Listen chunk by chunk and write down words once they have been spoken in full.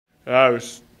I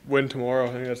was win tomorrow.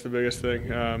 I think that's the biggest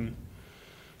thing.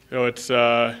 It's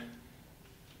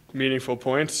meaningful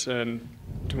points, and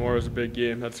tomorrow's a big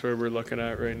game. That's where we're looking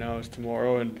at right now is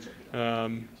tomorrow,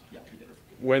 and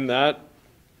win that,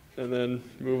 and then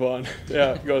move on.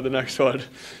 Yeah, go to the next one.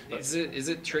 Is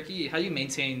it tricky? How do you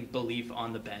maintain belief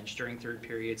on the bench during third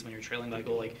periods when you're trailing by a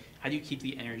goal? Like, how do you keep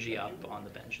the energy up on the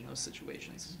bench in those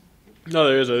situations? No,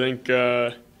 there is. I think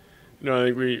I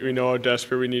think we know how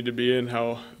desperate we need to be and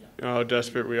how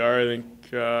desperate we are. I think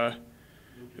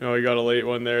we got a late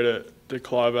one there to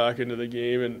claw back into the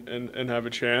game and have a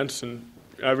chance. And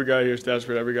every guy here is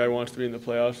desperate. Every guy wants to be in the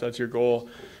playoffs. That's your goal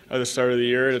at the start of the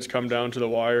year, and it's come down to the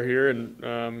wire here.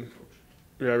 And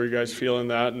every guy's feeling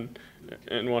that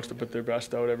and wants to put their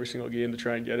best out every single game to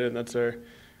try and get it. And that's our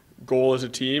goal as a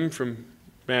team, from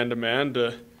man to man,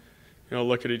 to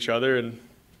look at each other and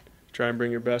try and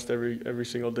bring your best every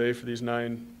single day for these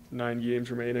nine games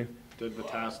remaining. Does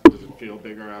it feel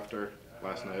bigger after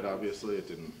last night? Obviously, it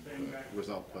didn't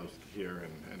result both here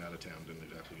and out of town didn't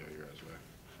exactly go your guys' way.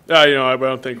 I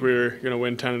don't think we were going to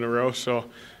win 10 in a row. So,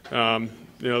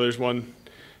 there's one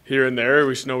here and there.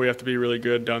 We know we have to be really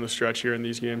good down the stretch here in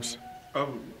these games.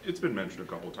 It's been mentioned a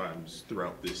couple times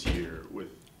throughout this year with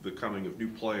the coming of new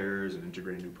players and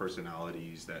integrating new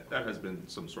personalities. That has been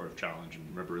some sort of challenge. And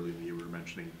remember earlier you were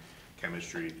mentioning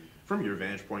chemistry. From your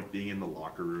vantage point, being in the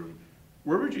locker room,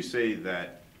 where would you say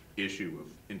that issue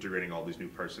of integrating all these new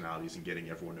personalities and getting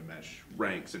everyone to mesh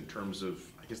ranks in terms of,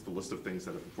 I guess, the list of things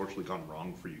that have unfortunately gone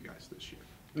wrong for you guys this year?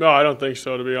 No, I don't think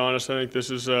so, to be honest. I think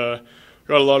this is got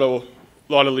a lot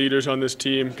of leaders on this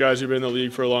team, guys who've been in the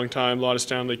league for a long time, a lot of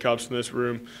Stanley Cups in this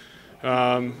room.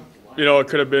 It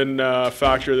could have been a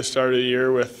factor at the start of the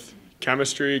year with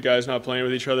chemistry, guys not playing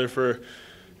with each other for,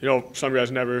 some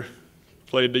guys never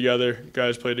played together,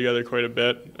 guys played together quite a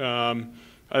bit.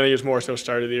 I think it's more so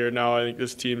start of the year now. I think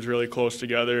this team's really close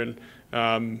together, and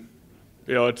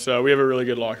we have a really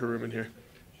good locker room in here.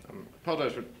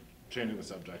 Apologize for changing the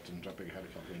subject and jumping ahead a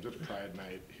couple games. Just Pride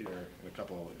Night here in a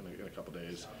couple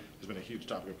days. There's been a huge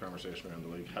topic of conversation around the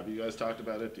league. Have you guys talked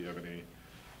about it? Do you have any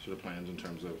sort of plans in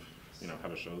terms of how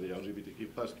to show the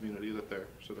LGBTQ+ community that they're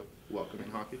sort of welcoming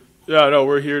hockey? Yeah, no,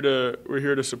 we're here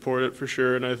to support it for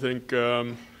sure, and I think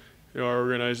our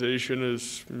organization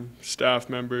is from staff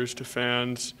members to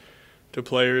fans to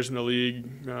players in the league.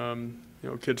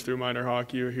 Kids through minor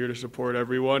hockey are here to support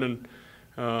everyone, and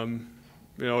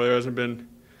there hasn't been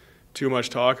too much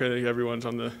talk. I think everyone's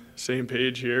on the same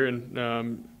page here,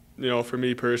 and for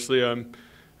me personally, I'm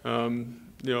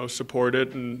support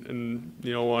it and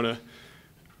want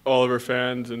all of our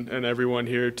fans and everyone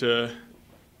here to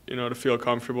to feel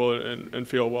comfortable and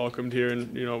feel welcomed here,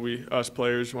 and us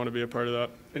players want to be a part of that.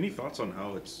 Any thoughts on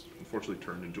how it's unfortunately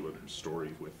turned into a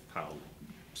story with how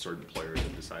certain players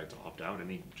have decided to opt out?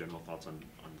 Any general thoughts on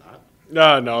that?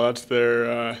 No, that's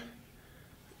their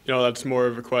that's more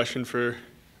of a question for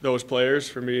those players.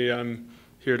 For me, I'm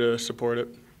here to support it.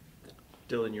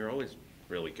 Dillon, you're always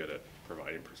really good at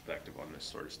providing perspective on this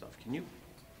sort of stuff. Can you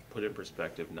put in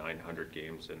perspective 900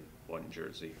 games in one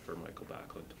jersey for Michael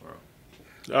Backlund tomorrow?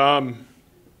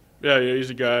 He's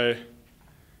a guy you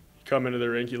come into the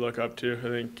rink you look up to. I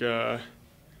think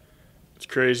it's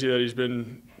crazy that he's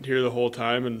been here the whole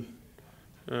time, and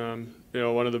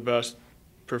one of the best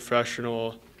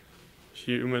professional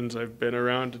humans I've been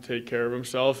around to take care of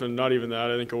himself, and not even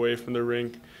that. I think away from the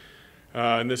rink,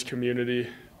 in this community,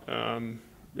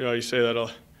 you say that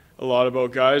a lot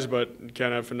about guys, but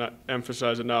can't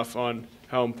emphasize enough on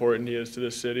how important he is to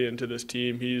this city and to this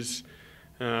team. He's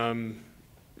a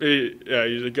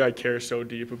guy who cares so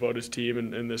deep about his team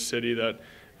and this city that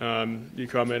you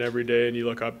come in every day and you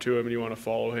look up to him and you want to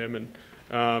follow him. And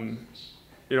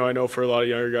I know for a lot of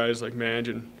younger guys like Mange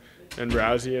and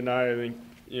Razzie and I think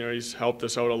he's helped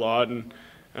us out a lot. And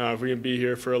if we can be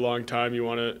here for a long time, you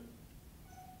want to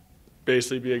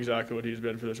basically be exactly what he's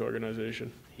been for this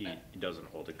organization. He doesn't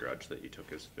hold a grudge that you took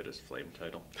his Fittest Flame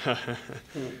title.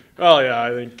 Well, yeah,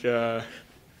 I think I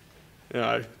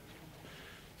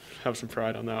have some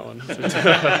pride on that one.